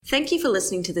Thank you for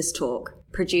listening to this talk,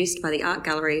 produced by the Art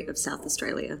Gallery of South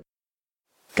Australia.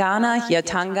 Kaurna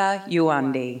Yatunga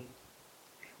Yuandi.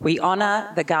 We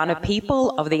honour the Kaurna people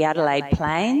of the Adelaide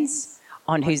Plains,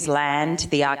 on whose land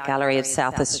the Art Gallery of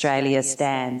South Australia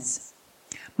stands.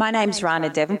 My name's Rana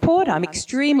Devonport. I'm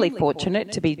extremely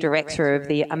fortunate to be director of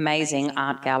the amazing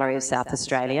Art Gallery of South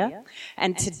Australia.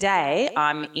 And today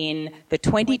I'm in the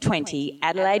 2020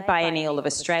 Adelaide Biennial of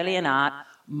Australian Art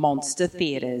Monster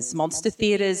Theatres. Monster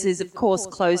Theatres is, of course,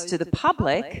 closed to the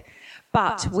public,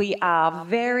 but we are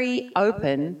very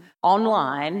open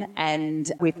online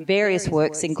and with various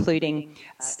works, including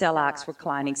Stelarc's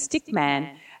Reclining Stickman.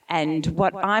 And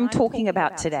what I'm talking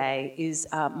about today is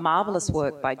a marvellous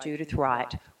work by Judith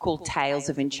Wright called Tales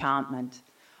of Enchantment.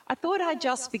 I thought I'd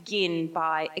just begin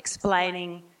by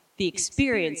explaining the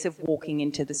experience of walking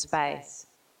into the space.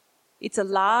 It's a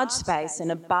large space,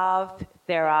 and above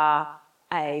there are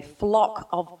a flock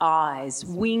of eyes,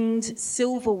 winged,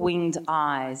 silver-winged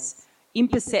eyes,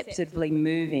 imperceptibly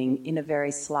moving in a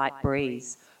very slight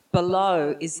breeze.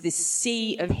 Below is this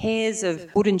sea of hairs of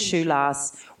wooden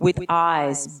shoelace with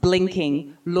eyes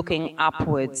blinking, looking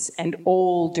upwards, and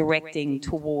all directing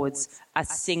towards a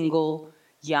single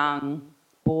young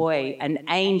boy, an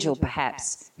angel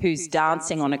perhaps, who's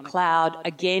dancing on a cloud,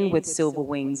 again with silver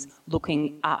wings,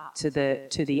 looking up to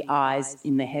the eyes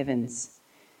in the heavens.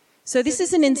 So this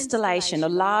is an installation, a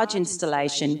large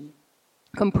installation,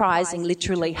 comprising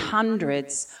literally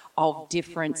hundreds of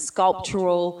different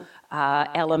sculptural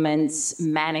elements,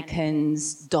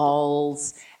 mannequins,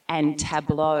 dolls, and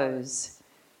tableaus.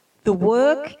 The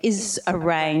work is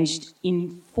arranged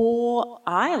in 4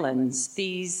 islands,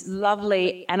 these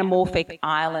lovely anamorphic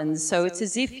islands. So it's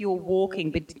as if you're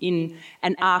walking in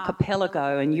an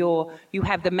archipelago and you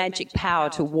have the magic power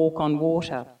to walk on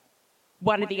water.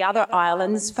 One of the other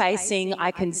islands facing, I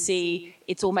can see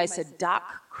it's almost a duck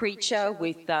creature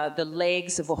with the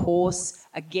legs of a horse,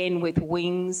 again with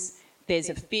wings.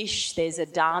 There's a fish, there's a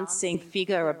dancing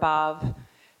figure above.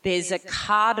 There's a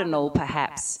cardinal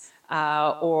perhaps,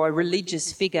 or a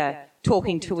religious figure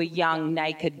talking to a young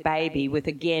naked baby with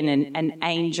again an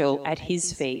angel at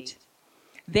his feet.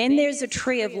 Then there's a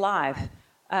tree of life,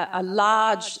 a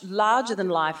larger than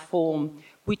life form,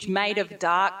 which made of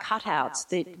dark cutouts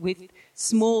with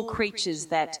small creatures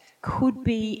that could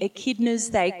be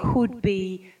echidnas, they could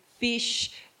be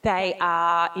fish. They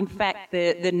are, in fact,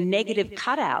 the negative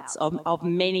cutouts of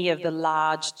many of the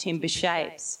large timber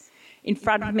shapes. In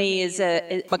front of me is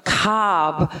a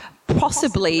macabre,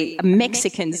 possibly a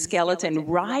Mexican skeleton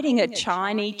riding a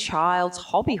tiny child's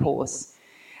hobby horse.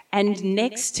 And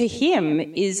next to him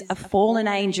is a fallen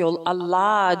angel, a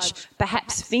large,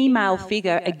 perhaps female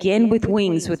figure, again with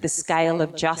wings, with the scale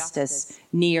of justice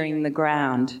nearing the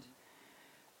ground.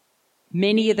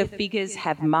 Many of the figures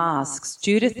have masks.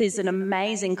 Judith is an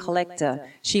amazing collector.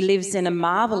 She lives in a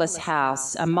marvellous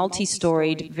house, a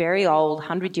multi-storied, very old,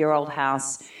 100-year-old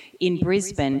house in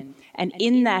Brisbane. And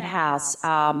in that house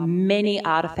are many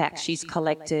artefacts she's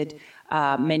collected,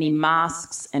 many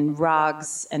masks and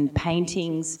rugs and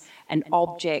paintings and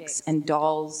objects and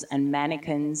dolls and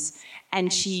mannequins,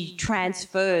 and she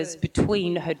transfers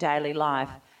between her daily life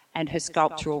and her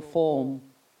sculptural form.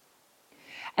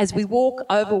 As we walk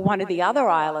over one of the other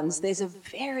islands, there's a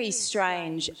very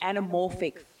strange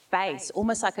anamorphic face,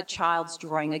 almost like a child's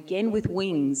drawing, again with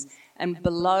wings, and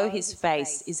below his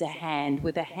face is a hand,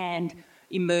 with a hand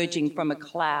emerging from a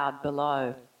cloud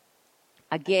below.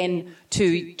 Again,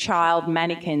 2 child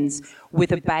mannequins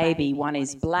with a baby. One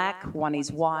is black, one is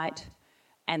white,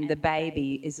 and the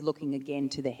baby is looking again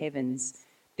to the heavens.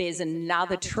 There's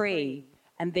another tree,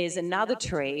 and there's another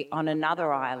tree on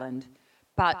another island.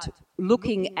 But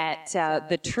looking at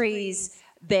the trees,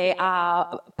 they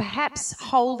are perhaps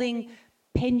holding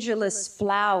pendulous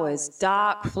flowers,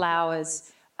 dark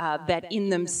flowers that in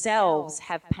themselves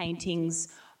have paintings,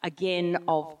 again,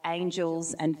 of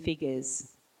angels and figures.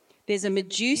 There's a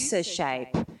Medusa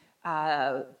shape,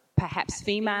 perhaps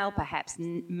female, perhaps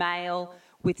male,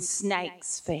 with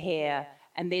snakes for hair.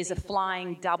 And there's a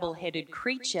flying double-headed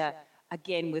creature,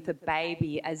 again with a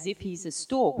baby, as if he's a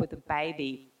stork with a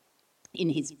baby in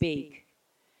his beak.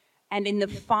 And in the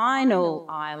final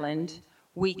island,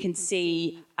 we can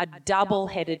see a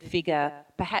double-headed figure,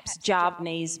 perhaps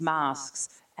Javanese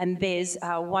masks. And there's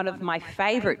one of my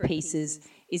favourite pieces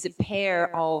is a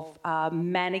pair of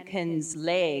mannequin's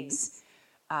legs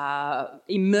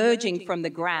emerging from the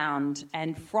ground,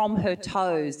 and from her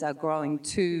toes are growing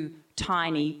 2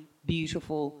 tiny,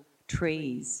 beautiful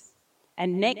trees.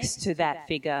 And next to that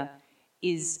figure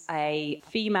is a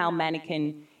female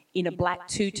mannequin in a black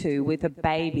tutu with a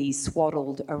baby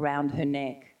swaddled around her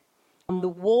neck. On the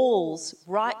walls,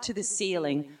 right to the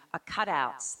ceiling, are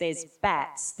cutouts. There's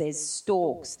bats, there's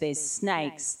storks, there's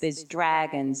snakes, there's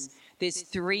dragons, there's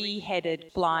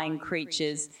three-headed flying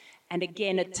creatures, and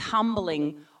again a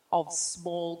tumbling of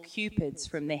small cupids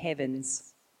from the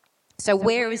heavens. So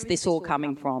where is this all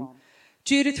coming from?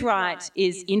 Judith Wright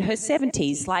is in her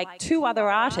 70s, like two other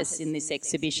artists in this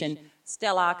exhibition,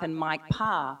 Stelarc and Mike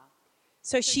Parr.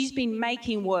 So she's been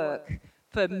making work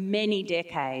for many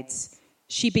decades.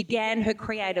 She began her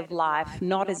creative life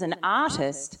not as an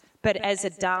artist, but as a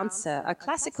dancer, a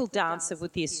classical dancer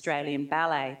with the Australian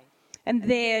Ballet. And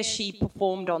there she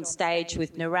performed on stage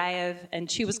with Nureyev, and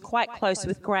she was quite close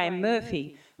with Graham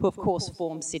Murphy, who of course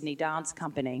formed Sydney Dance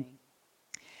Company.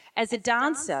 As a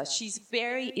dancer, she's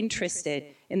very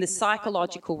interested in the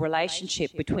psychological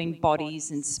relationship between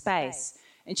bodies and space,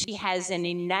 and she has an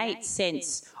innate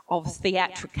sense of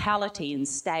theatricality in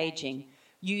staging,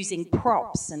 using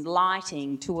props and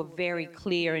lighting to a very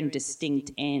clear and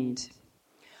distinct end.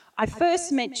 I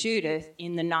first met Judith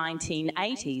in the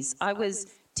 1980s. I was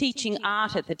teaching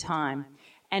art at the time,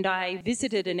 and I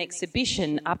visited an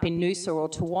exhibition up in Noosa or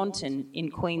Tewantin in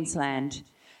Queensland,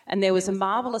 and there was a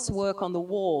marvellous work on the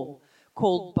wall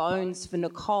called Bones for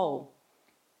Nicole.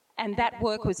 And that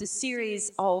work was a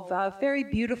series of very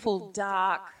beautiful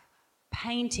dark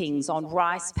paintings on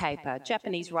rice paper,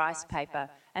 Japanese rice paper,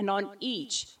 and on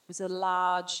each was a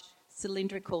large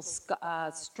cylindrical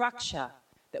structure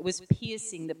that was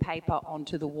piercing the paper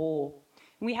onto the wall.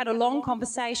 And we had a long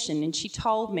conversation, and she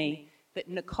told me that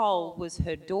Nicole was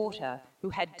her daughter who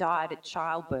had died at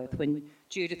childbirth when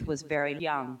Judith was very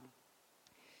young.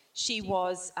 She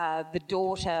was the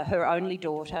daughter, her only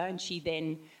daughter, and she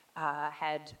then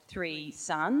had three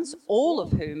sons, all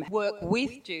of whom worked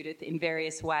with Judith in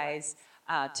various ways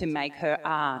to make her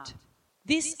art.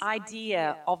 This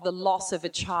idea of the loss of a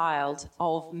child,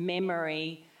 of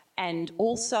memory, and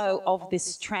also of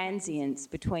this transience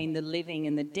between the living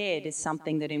and the dead is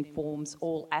something that informs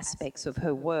all aspects of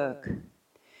her work.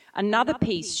 Another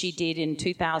piece she did in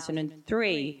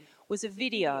 2003 was a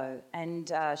video,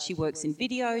 and she works in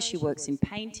video, she works in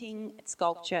painting,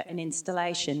 sculpture and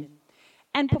installation,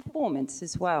 and performance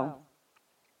as well.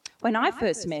 When I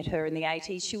first met her in the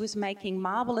 80s, she was making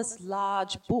marvellous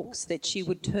large books that she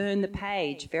would turn the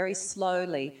page very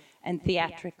slowly and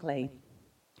theatrically.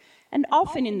 And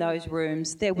often in those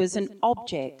rooms there was an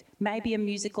object, maybe a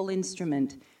musical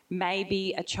instrument,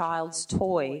 maybe a child's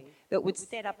toy, that would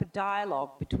set up a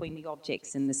dialogue between the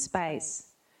objects in the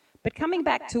space. But coming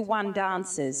back to One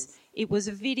Dances, it was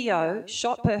a video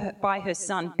shot by her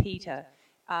son Peter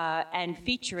and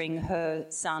featuring her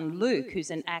son Luke, who's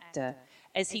an actor,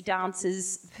 as he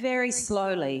dances very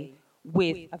slowly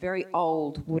with a very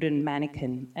old wooden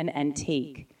mannequin, an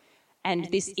antique. And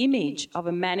this image of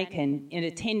a mannequin in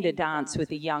a tender dance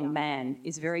with a young man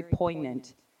is very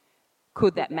poignant.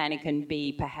 Could that mannequin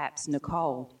be perhaps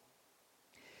Nicole?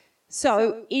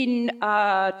 So in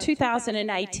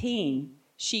 2018,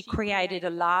 she created a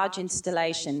large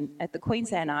installation at the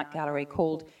Queensland Art Gallery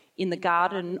called In the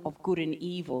Garden of Good and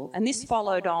Evil. And this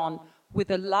followed on with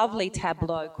a lovely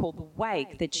tableau called The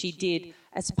Wake that she did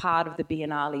as part of the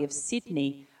Biennale of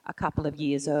Sydney a couple of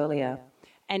years earlier.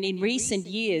 And in recent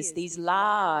years, these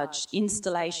large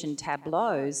installation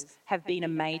tableaus have been a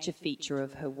major feature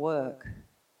of her work.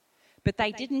 But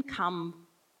they didn't come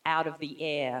out of the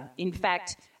air. In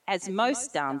fact, as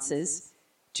most dancers,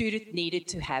 Judith needed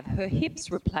to have her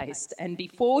hips replaced. And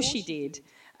before she did,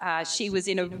 she was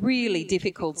in a really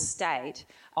difficult state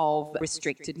of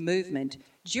restricted movement.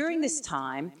 During this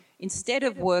time, instead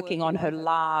of working on her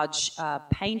large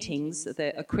paintings,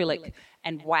 the acrylic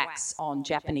and wax on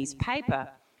Japanese paper,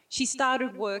 she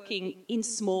started working in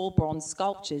small bronze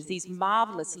sculptures, these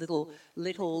marvellous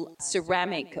little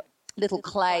ceramic, little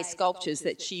clay sculptures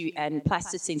that she, and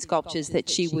plasticine sculptures that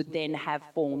she would then have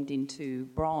formed into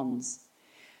bronze.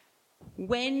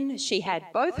 When she had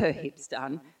both her hips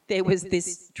done, there was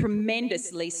this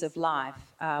tremendous lease of life.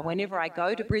 Whenever I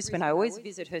go to Brisbane, I always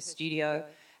visit her studio,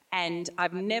 and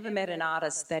I've never met an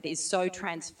artist that is so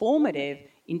transformative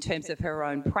in terms of her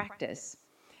own practice.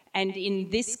 And in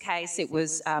this case, it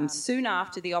was soon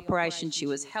after the operation. She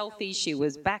was healthy, she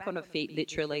was back on her feet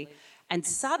literally, and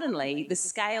suddenly the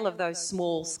scale of those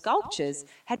small sculptures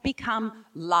had become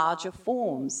larger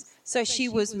forms. So she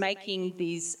was making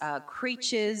these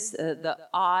creatures, the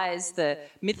eyes, the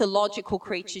mythological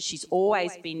creatures. She's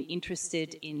always been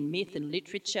interested in myth and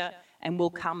literature, and we'll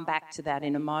come back to that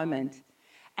in a moment.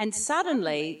 And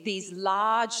suddenly, these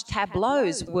large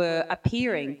tableaus were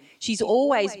appearing. She's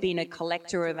always been a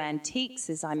collector of antiques,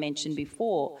 as I mentioned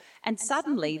before. And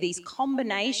suddenly, these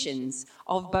combinations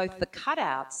of both the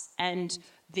cutouts and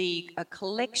the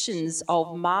collections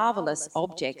of marvellous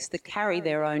objects that carry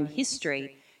their own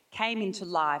history came into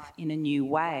life in a new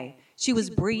way. She was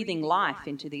breathing life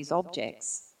into these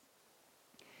objects.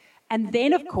 And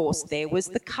then, of course, there was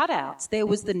the cutouts, there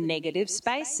was the negative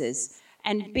spaces.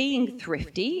 And being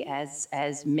thrifty,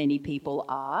 as many people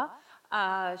are,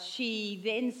 she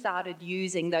then started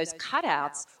using those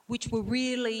cutouts, which were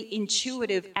really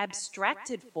intuitive,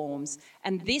 abstracted forms.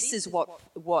 And this is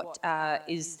what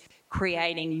is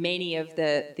creating many of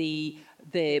the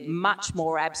much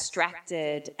more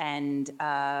abstracted and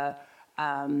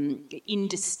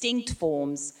indistinct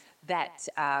forms that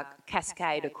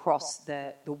cascade across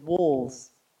the walls.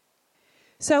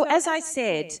 So, as I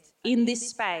said, in this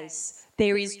space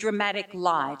there is dramatic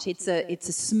light. It's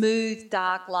a smooth,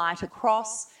 dark light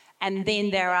across, and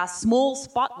then there are small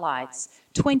spotlights,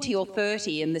 20 or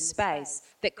 30 in the space,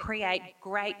 that create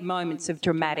great moments of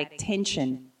dramatic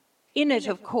tension. In it,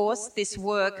 of course, this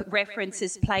work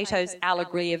references Plato's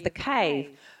allegory of the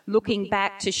cave, looking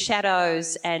back to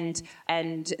shadows and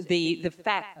the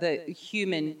fact that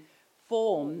human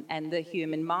form and the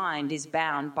human mind is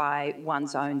bound by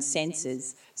one's own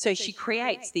senses. So she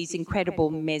creates these incredible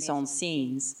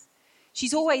mise-en-scenes.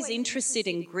 She's always interested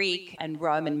in Greek and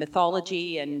Roman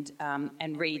mythology and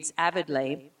reads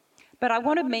avidly. But I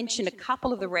want to mention a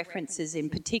couple of the references in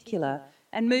particular.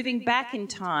 And moving back in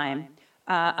time,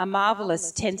 a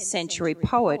marvellous 10th century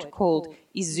poet called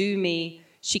Izumi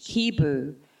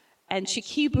Shikibu. And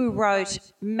Shikibu wrote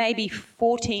maybe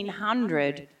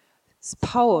 1,400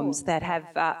 poems that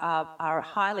are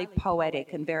highly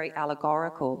poetic and very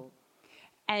allegorical.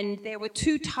 And there were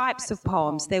two types of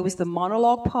poems. There was the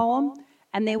monologue poem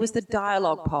and there was the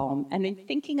dialogue poem. And in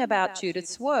thinking about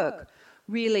Judith's work,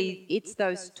 really it's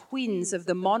those twins of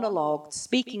the monologue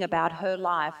speaking about her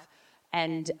life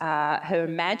and her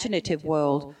imaginative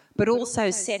world, but also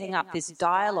setting up this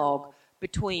dialogue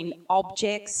between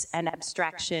objects and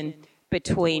abstraction,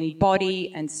 between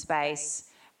body and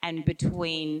space, and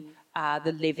between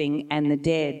the living and the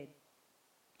dead.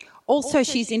 Also,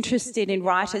 she's interested in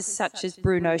writers such as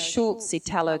Bruno Schulz,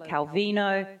 Italo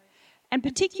Calvino, and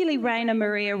particularly Rainer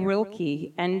Maria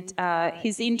Rilke, and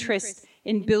his interest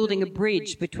in building a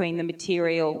bridge between the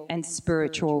material and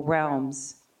spiritual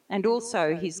realms, and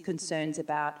also his concerns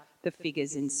about the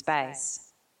figures in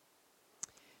space.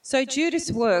 So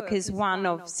Judith's work is one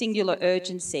of singular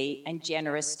urgency and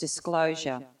generous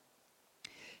disclosure.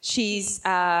 She's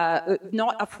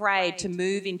not afraid to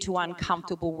move into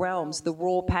uncomfortable realms, the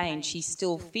raw pain she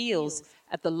still feels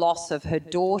at the loss of her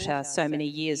daughter so many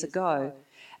years ago,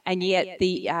 and yet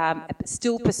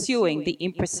still pursuing the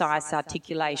imprecise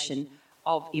articulation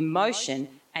of emotion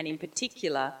and, in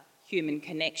particular, human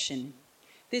connection.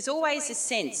 There's always a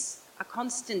sense, a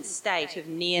constant state of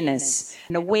nearness,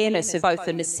 an awareness of both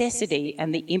the necessity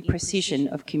and the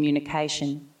imprecision of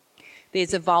communication.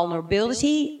 There's a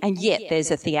vulnerability, and yet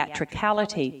there's a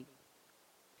theatricality.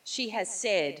 She has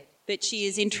said that she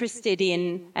is interested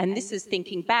in, and this is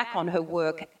thinking back on her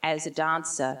work as a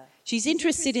dancer, she's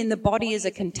interested in the body as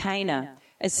a container,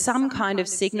 as some kind of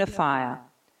signifier.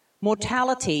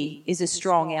 Mortality is a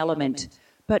strong element,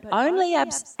 but only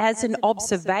as an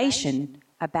observation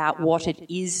about what it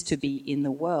is to be in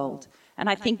the world. And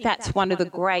I think that's one of the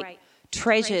great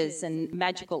treasures and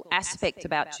magical aspect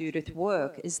about Judith's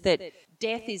work, is that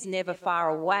death is never far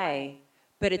away,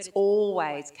 but it's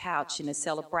always couched in a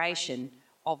celebration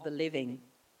of the living.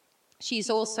 She's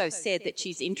also said that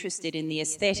she's interested in the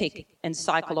aesthetic and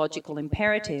psychological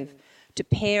imperative to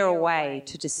pare away,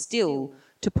 to distill,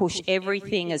 to push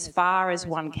everything as far as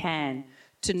one can,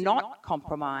 to not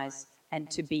compromise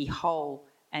and to be whole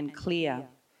and clear.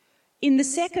 In the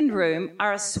second room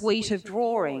are a suite of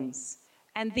drawings,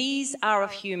 and these are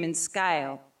of human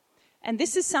scale. And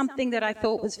this is something that I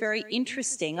thought was very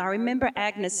interesting. I remember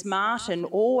Agnes Martin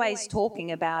always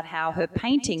talking about how her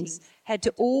paintings had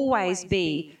to always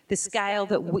be the scale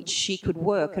at which she could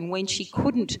work, and when she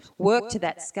couldn't work to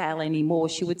that scale anymore,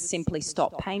 she would simply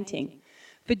stop painting.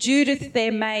 For Judith,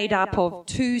 they're made up of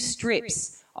two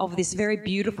strips of this very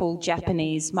beautiful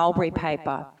Japanese mulberry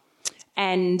paper,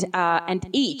 and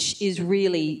each is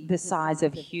really the size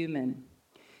of a human.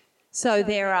 So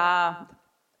there are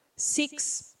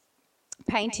 6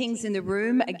 paintings in the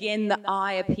room. Again, the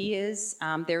eye appears.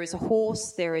 There is a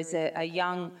horse. There is a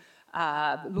young,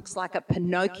 looks like a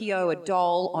Pinocchio, a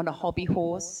doll on a hobby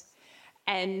horse.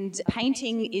 And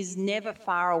painting is never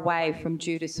far away from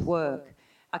Judith's work.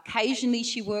 Occasionally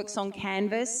she works on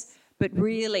canvas, but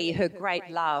really her great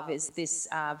love is this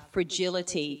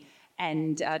fragility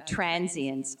and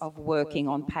transience of working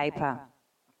on paper.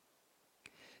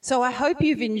 So I hope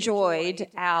you've enjoyed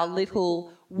our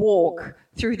little walk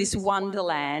through this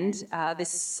wonderland, this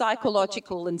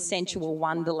psychological and sensual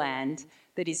wonderland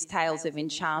that is Tales of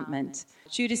Enchantment.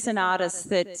 Judith's an artist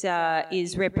that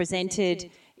is represented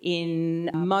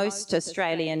in most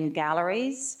Australian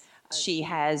galleries. She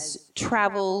has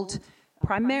travelled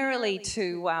primarily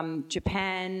to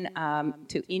Japan,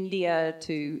 to India,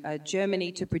 to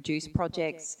Germany to produce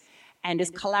projects, and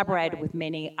has collaborated with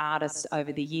many artists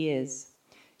over the years.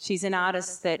 She's an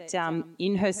artist that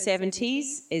in her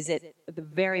 70s is at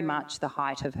very much the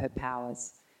height of her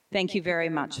powers. Thank you very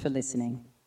much for listening.